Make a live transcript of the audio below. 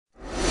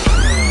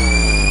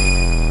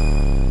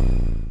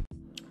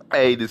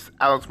Hey, this is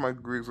Alex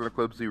Michael Griggs on the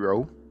Club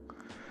Zero.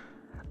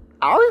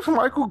 Alex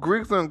Michael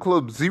Griggs on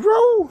Club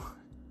Zero?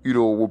 You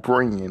know what we're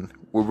bringing?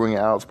 We're bringing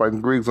Alex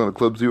Michael Griggs on the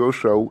Club Zero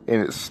show,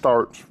 and it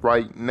starts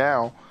right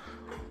now.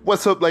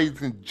 What's up,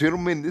 ladies and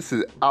gentlemen? This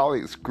is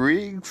Alex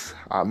Griggs.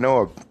 I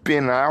know I've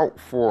been out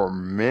for a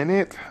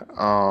minute,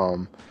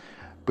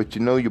 but you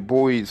know your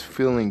boy is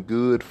feeling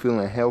good,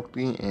 feeling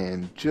healthy,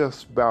 and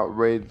just about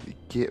ready to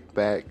get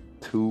back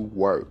to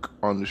work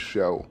on the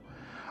show.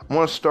 I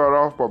want to start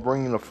off by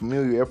bringing a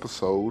familiar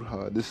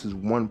episode. This is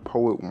One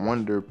Poet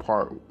Wonder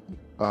Part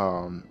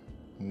 1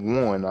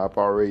 I've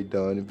already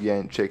done. If you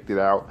ain't checked it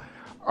out,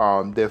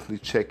 definitely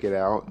check it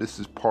out. This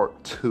is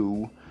Part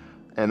 2.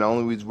 And the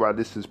only reason why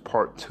this is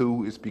Part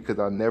 2 is because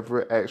I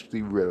never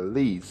actually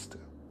released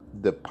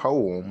the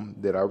poem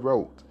that I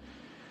wrote.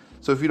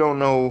 So if you don't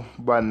know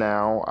by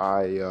now,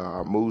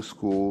 I moved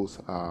schools,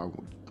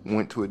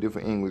 went to a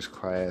different English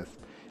class.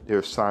 Their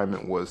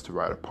assignment was to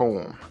write a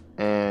poem.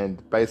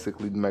 And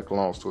basically, to make a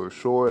long story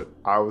short,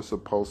 I was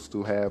supposed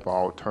to have an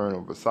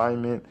alternative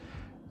assignment,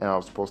 and I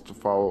was supposed to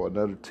follow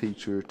another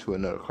teacher to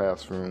another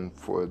classroom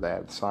for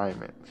that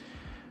assignment.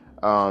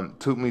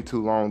 Took me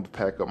too long to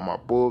pack up my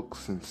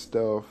books and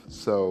stuff,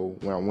 so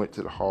when I went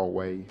to the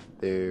hallway,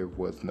 there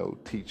was no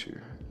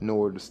teacher,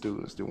 nor the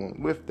students that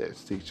went with that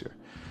teacher.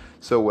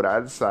 So what I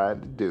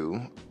decided to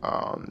do,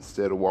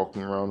 instead of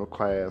walking around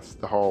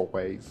the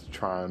hallways,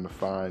 trying to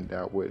find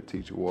out where the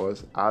teacher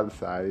was, I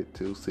decided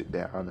to sit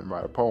down and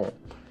write a poem.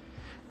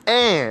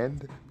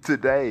 And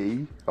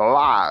today,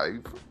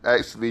 live,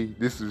 actually,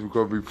 this is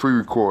going to be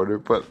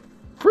pre-recorded, but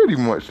pretty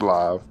much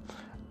live,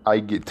 I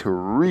get to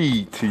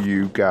read to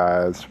you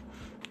guys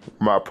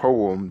my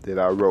poem that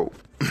I wrote.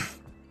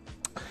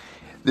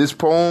 This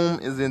poem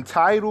is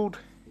entitled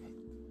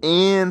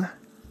In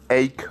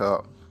a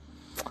Cup.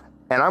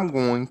 And I'm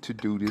going to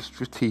do this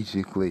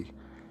strategically.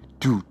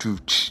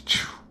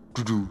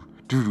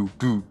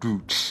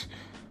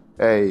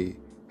 Hey,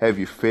 have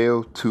you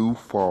fell too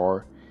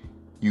far?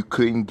 You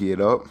couldn't get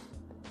up?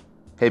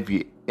 Have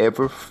you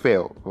ever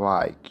felt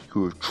like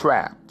you were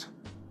trapped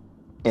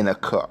in a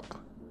cup?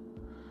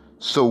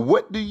 So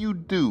what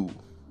do?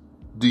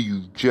 Do you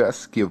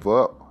just give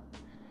up?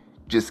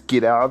 Just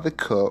get out of the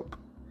cup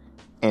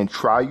and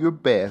try your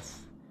best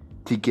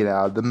to get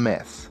out of the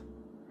mess.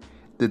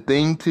 The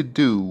thing to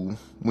do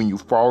when you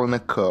fall in a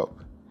cup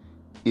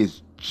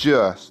is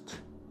just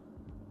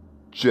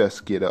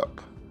get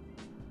up.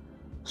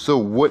 So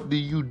what do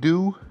you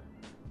do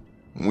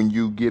when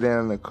you get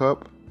out of the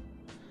cup?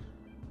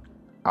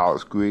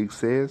 Alex Griggs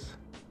says,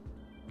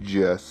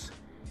 just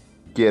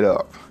get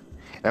up.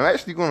 And I'm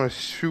actually going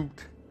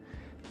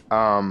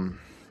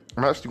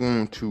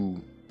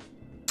to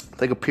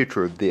take a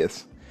picture of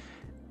this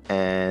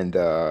and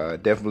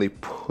definitely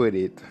put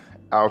it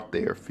out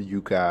there for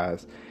you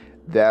guys.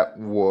 That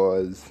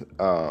was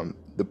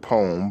the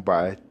poem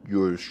by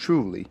yours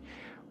truly.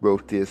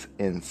 Wrote this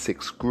in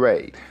 6th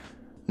grade.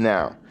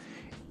 Now,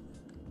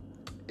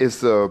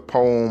 it's a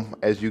poem,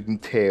 as you can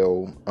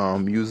tell,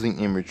 using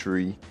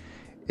imagery.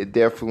 It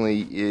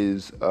definitely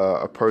is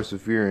a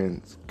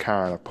perseverance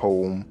kind of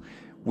poem,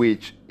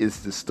 which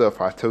is the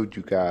stuff I told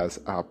you guys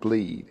I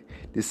bleed.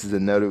 This is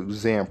another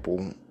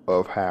example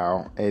of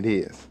how it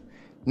is.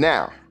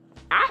 Now,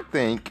 I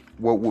think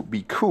what would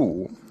be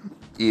cool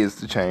is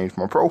to change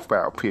my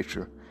profile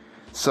picture.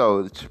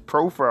 So the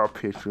profile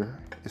picture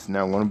is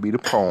now going to be the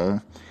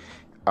poem.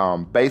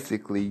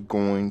 Basically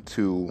going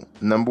to,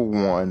 number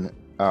 1,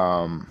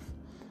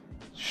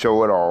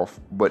 show it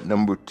off, but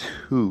number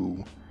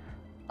 2,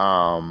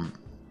 I'm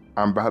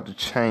about to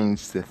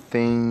change the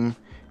theme,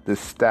 the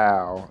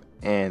style,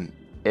 and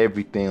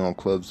everything on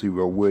Club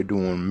Zero. We're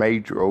doing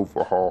major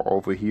overhaul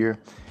over here,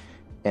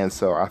 and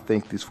so I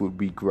think this would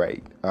be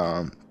great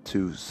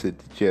to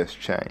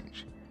suggest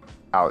change.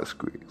 Alex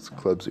Griggs,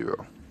 Club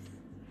Zero.